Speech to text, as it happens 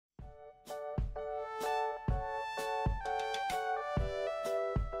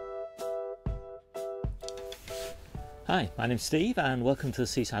Hi, my name's Steve and welcome to the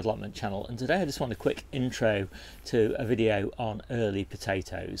Seaside Allotment channel, and today I just want a quick intro to a video on early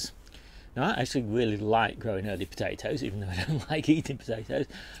potatoes. Now I actually really like growing early potatoes, even though I don't like eating potatoes.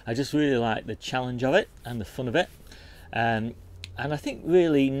 I just really like the challenge of it and the fun of it. And I think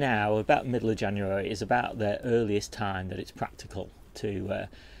really now, about middle of January, is about the earliest time that it's practical to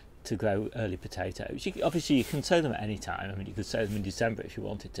grow early potatoes. Obviously you can sow them at any time. I mean, you could sow them in December if you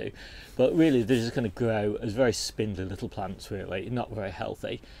wanted to, but really they're just going to grow as very spindly little plants, really not very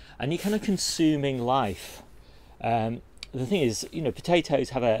healthy, and you're kind of consuming life. The thing is, you know, potatoes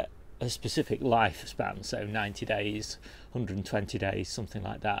have a specific lifespan, so 90 days, 120 days, something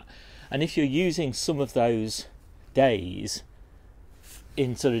like that, and if you're using some of those days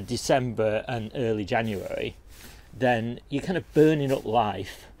in sort of December and early January, then you're kind of burning up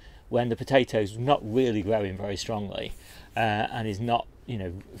life when the potato's not really growing very strongly, and is not, you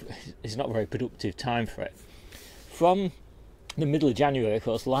know, it's not a very productive time for it. From the middle of January, of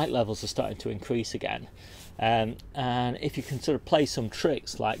course, light levels are starting to increase again, and if you can sort of play some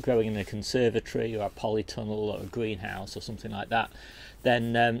tricks like growing in a conservatory or a polytunnel or a greenhouse or something like that,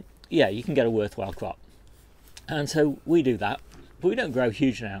 then yeah, you can get a worthwhile crop. And so we do that, but we don't grow a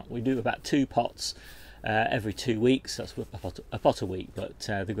huge amount. We do about 2 pots every 2 weeks. That's a pot a week, but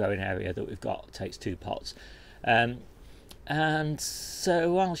the growing area that we've got takes 2 pots. And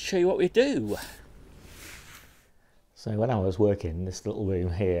so I'll show you what we do. So when I was working in this little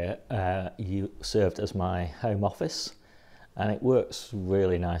room here, you served as my home office, and it works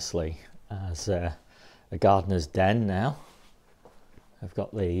really nicely as a gardener's den now. I've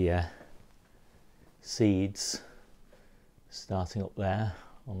got the seeds starting up there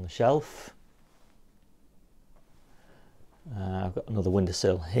on the shelf. I've got another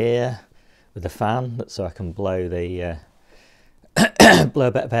windowsill here with a fan, so I can blow the blow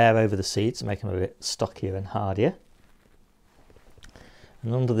a bit of air over the seeds to make them a bit stockier and hardier.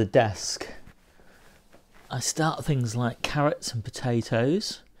 And under the desk I start things like carrots and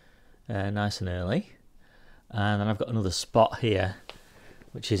potatoes nice and early, and then I've got another spot here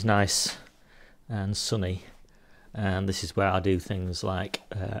which is nice and sunny, and this is where I do things like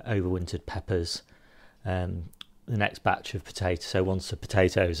overwintered peppers, the next batch of potatoes. So once the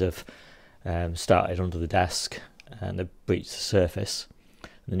potatoes have started under the desk and they've breached the surface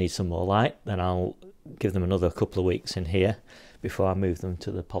and they need some more light, then I'll give them another couple of weeks in here before I move them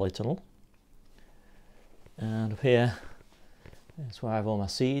to the polytunnel. And up here is where I have all my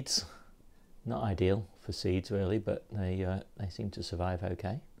seeds. Not ideal for seeds really, but they seem to survive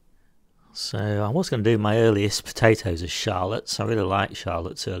okay. So I was going to do my earliest potatoes as Charlottes. I really like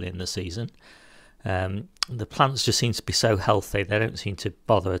Charlottes early in the season. The plants just seem to be so healthy, they don't seem to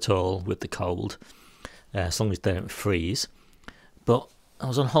bother at all with the cold, as long as they don't freeze. But I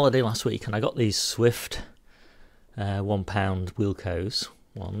was on holiday last week and I got these Swift 1 pound Wilco's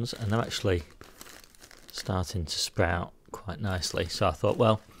ones, and they're actually starting to sprout quite nicely. So I thought,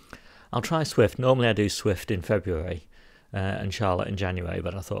 well, I'll try Swift. Normally I do Swift in February and Charlotte in January,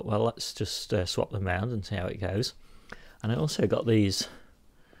 but I thought, well, let's just swap them around and see how it goes. And I also got these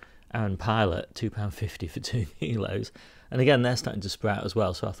Arran Pilot, £2.50 for 2 kilos, and again they're starting to sprout as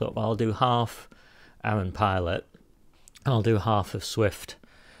well. So I thought, well, I'll do half Arran Pilot and I'll do half of Swift,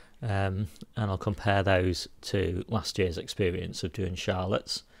 and I'll compare those to last year's experience of doing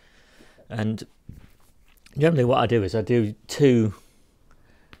Charlottes. And generally what I do is I do 2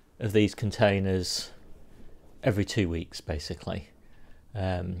 of these containers every 2 weeks basically,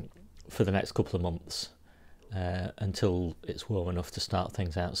 for the next couple of months, until it's warm enough to start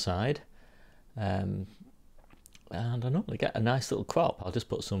things outside, and I normally get a nice little crop. I'll just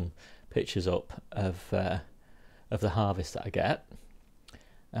put some pictures up of the harvest that I get,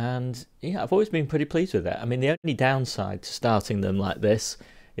 and yeah, I've always been pretty pleased with it. I mean, the only downside to starting them like this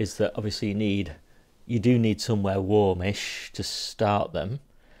is that obviously you do need somewhere warmish to start them,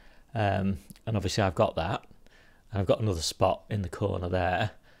 and obviously I've got that, and I've got another spot in the corner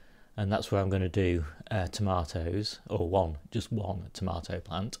there, and that's where I'm going to do tomatoes, or just one tomato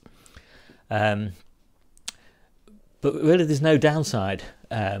plant. But really there's no downside,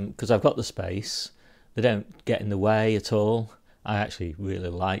 because I've got the space. They don't get in the way at all. I actually really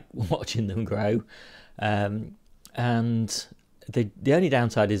like watching them grow. And the only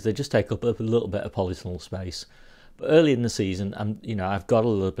downside is they just take up a little bit of polytunnel space. But early in the season, I've got a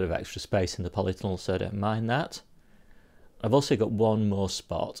little bit of extra space in the polytunnel, so I don't mind that. I've also got one more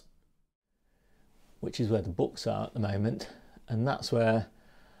spot, which is where the books are at the moment, and that's where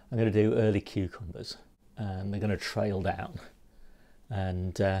I'm going to do early cucumbers, and they're going to trail down.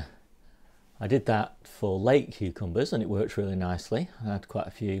 And I did that for late cucumbers and it worked really nicely. I had quite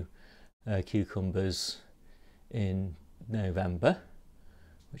a few cucumbers in November,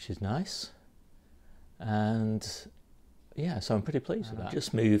 which is nice. And yeah, so I'm pretty pleased with that.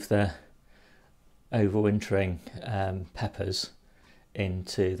 Just moved the overwintering peppers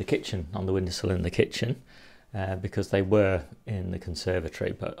into the kitchen, on the windowsill in the kitchen, because they were in the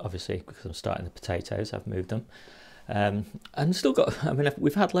conservatory, but obviously because I'm starting the potatoes, I've moved them. And still got, I mean,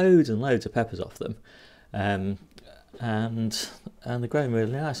 we've had loads and loads of peppers off them, and they're growing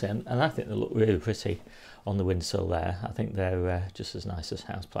really nicely, and I think they look really pretty on the windowsill there. I think they're just as nice as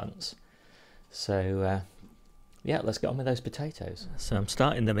houseplants. So yeah, let's get on with those potatoes. So I'm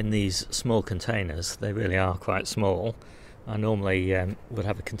starting them in these small containers. They really are quite small. I normally would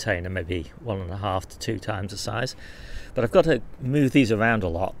have a container maybe 1.5 to 2 times the size, but I've got to move these around a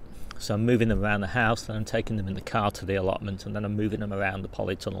lot. So I'm moving them around the house, then I'm taking them in the car to the allotment, and then I'm moving them around the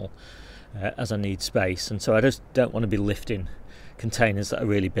polytunnel as I need space. And so I just don't want to be lifting containers that are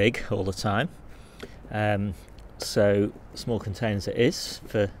really big all the time. So small containers it is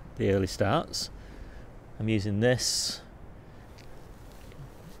for the early starts. I'm using this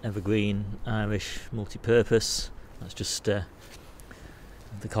evergreen Irish multi-purpose. That's just the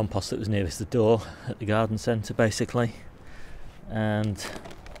compost that was nearest the door at the garden centre basically. And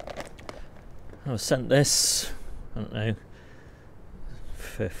I was sent this, I don't know,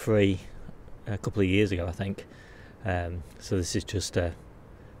 for free a couple of years ago I think. So this is just a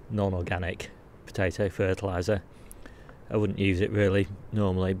non-organic potato fertiliser. I wouldn't use it really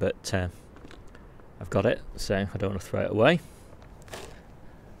normally, but I've got it, so I don't want to throw it away.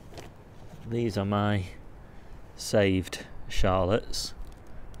 These are my saved Charlottes,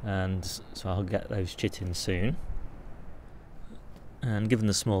 and so I'll get those chittens soon. And given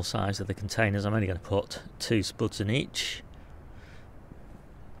the small size of the containers, I'm only going to put 2 spuds in each,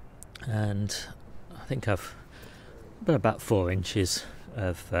 and I think I've put about 4 inches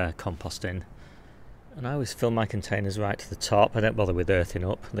of compost in. And I always fill my containers right to the top. I don't bother with earthing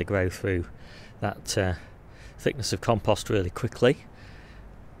up. They grow through that thickness of compost really quickly.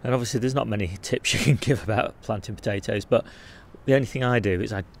 And obviously there's not many tips you can give about planting potatoes, but the only thing I do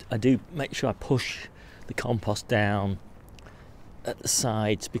is I do make sure I push the compost down at the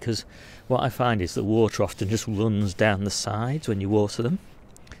sides, because what I find is the water often just runs down the sides when you water them.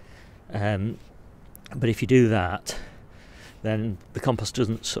 But if you do that, then the compost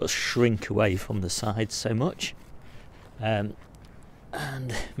doesn't sort of shrink away from the sides so much, and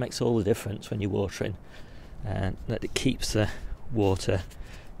it makes all the difference when you're watering, that it keeps the water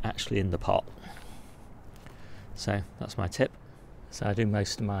actually in the pot. So that's my tip. So I do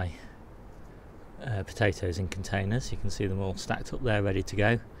most of my potatoes in containers. You can see them all stacked up there ready to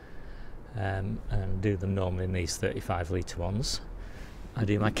go, and do them normally in these 35 litre ones. I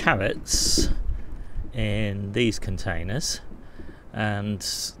do my carrots in these containers, and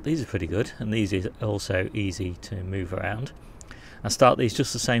these are pretty good, and these are also easy to move around. I start these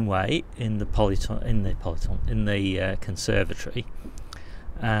just the same way in the conservatory,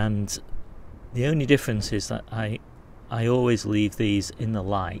 and the only difference is that I always leave these in the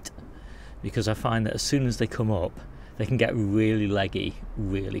light, because I find that as soon as they come up they can get really leggy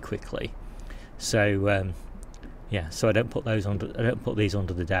really quickly. So yeah, so I don't put these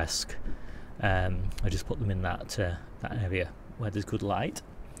under the desk. I just put them in that area where there's good light,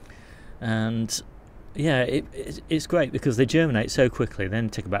 and yeah, it's great because they germinate so quickly. They only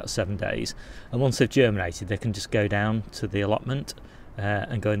take about 7 days, and once they've germinated they can just go down to the allotment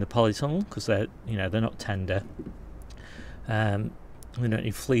and go in the polytunnel, because they're not tender. They don't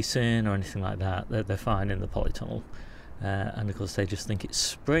need fleecing or anything like that. They're fine in the polytunnel, and of course they just think it's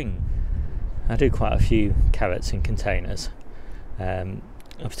spring. I do quite a few carrots in containers. I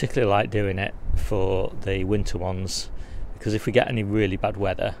particularly like doing it for the winter ones, because if we get any really bad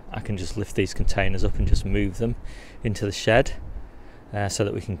weather I can just lift these containers up and just move them into the shed, so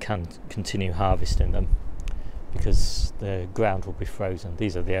that we can continue harvesting them, because the ground will be frozen.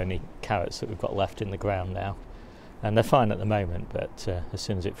 These are the only carrots that we've got left in the ground now, and they're fine at the moment, but as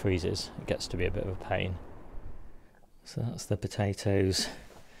soon as it freezes it gets to be a bit of a pain. So that's the potatoes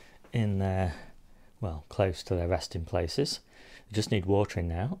in there, well, close to their resting places. They just need watering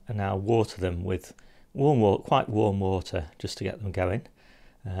now, and I'll water them with quite warm water just to get them going,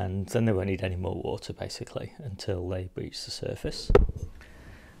 and then they won't need any more water basically until they reach the surface.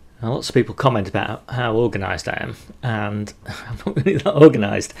 Now, lots of people comment about how organised I am, and I'm not really that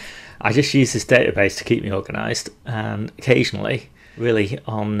organised. I just use this database to keep me organised, and occasionally, really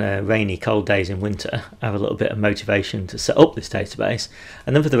on rainy, cold days in winter, I have a little bit of motivation to set up this database,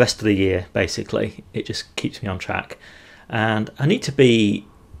 and then for the rest of the year, basically, it just keeps me on track. And I need to be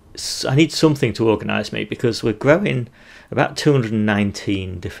I need something to organise me, because we're growing about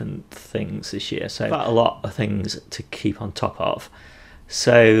 219 different things this year, so quite a lot of things to keep on top of.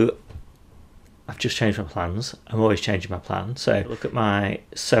 So I've just changed my plans. I'm always changing my plan. So look at my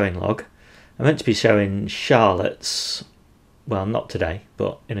sowing log. I'm meant to be sowing shallots, well, not today,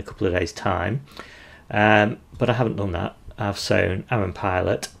 but in a couple of days' time. But I haven't done that. I've sown Arran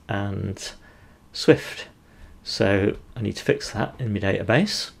Pilot and Swift. So I need to fix that in my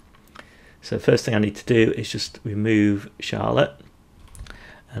database. So the first thing I need to do is just remove Charlotte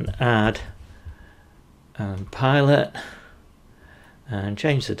and add Pilot and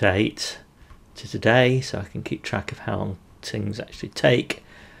change the date to today so I can keep track of how long things actually take.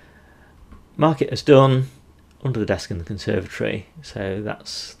 Mark it as done under the desk in the conservatory, so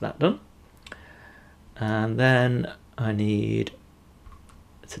that's that done. And then I need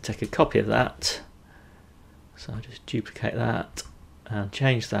to take a copy of that, so I'll just duplicate that and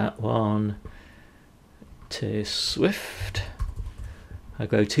change that one to Swift. I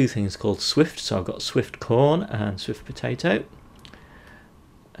grow two things called Swift, so I've got Swift corn and Swift potato,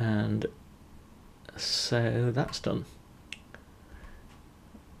 and so that's done.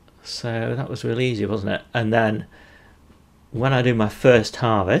 So that was really easy, wasn't it? And then when I do my first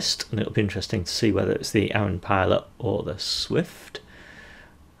harvest, and it'll be interesting to see whether it's the Arran Pilot or the Swift,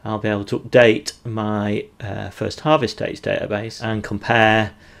 I'll be able to update my first harvest dates database and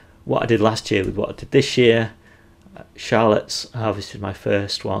compare what I did last year with what I did this year. Charlottes, I harvested my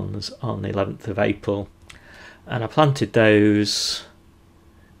first ones on the 11th of April, and I planted those,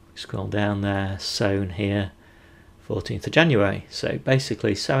 scroll down there, sown here 14th of January. So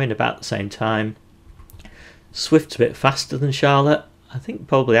basically sowing about the same time. Swift's a bit faster than Charlotte. I think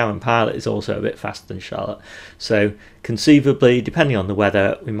probably Arran Pilot is also a bit faster than Charlotte. So conceivably, depending on the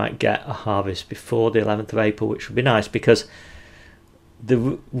weather, we might get a harvest before the 11th of April, which would be nice, because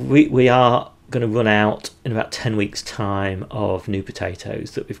we are going to run out in about 10 weeks' time of new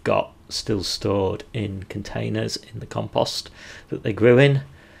potatoes that we've got still stored in containers in the compost that they grew in.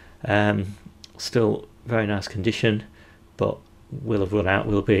 Still very nice condition, but we'll have run out.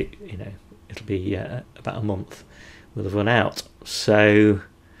 We'll be, it'll be about a month. We'll have run out. So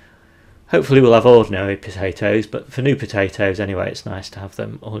hopefully we'll have ordinary potatoes, but for new potatoes anyway, it's nice to have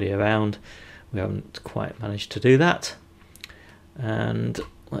them all year round. We haven't quite managed to do that. And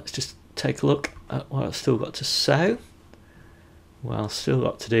let's just take a look at what I've still got to sow. Well, I've still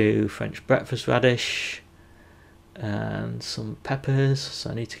got to do French breakfast radish and some peppers,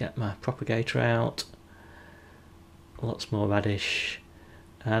 so I need to get my propagator out. Lots more radish.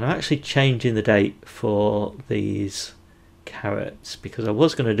 And I'm actually changing the date for these carrots because I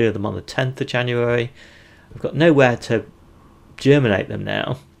was going to do them on the 10th of January. I've got nowhere to germinate them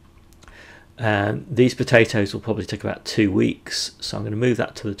now. These potatoes will probably take about 2 weeks, so I'm going to move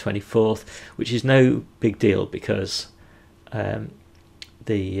that to the 24th, which is no big deal because I've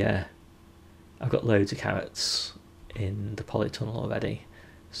got loads of carrots in the polytunnel already,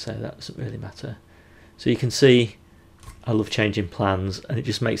 so that doesn't really matter. So you can see I love changing plans, and it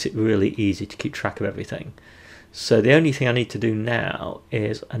just makes it really easy to keep track of everything. So the only thing I need to do now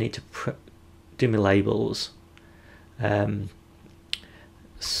is I need to do my labels.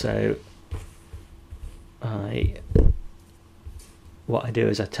 So what I do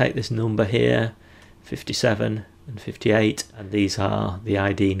is I take this number here, 57 and 58, and these are the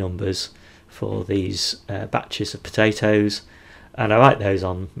ID numbers for these batches of potatoes, and I write those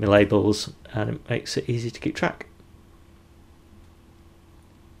on my labels, and it makes it easy to keep track.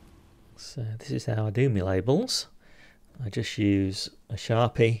 So this is how I do my labels. I just use a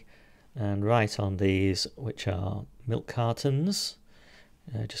Sharpie and write on these, which are milk cartons,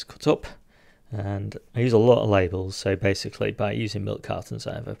 just cut up. And I use a lot of labels, so basically by using milk cartons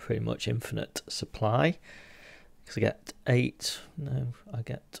I have a pretty much infinite supply, because I get I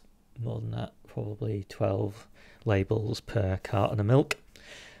get more than that, probably 12 labels per carton of milk,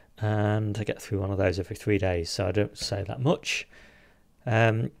 and I get through one of those every 3 days, so I don't say that much.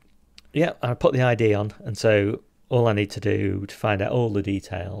 Yeah, I put the ID on, and so all I need to do to find out all the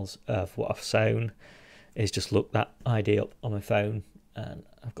details of what I've sown is just look that ID up on my phone, and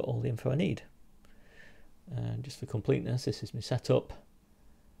I've got all the info I need. And just for completeness, this is my setup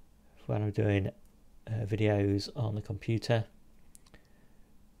when I'm doing videos on the computer.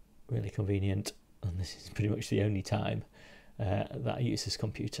 Really convenient, and this is pretty much the only time that I use this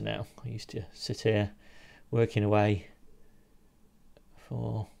computer now. I used to sit here working away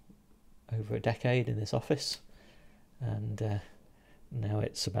for over a decade in this office, and now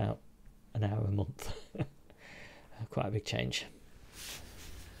it's about an hour a month. Quite a big change.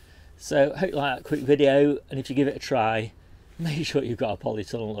 So hope you like that quick video, and if you give it a try, make sure you've got a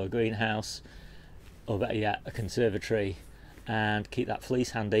polytunnel or a greenhouse, or better yet, a conservatory, and keep that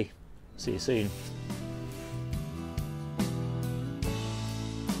fleece handy. See you soon.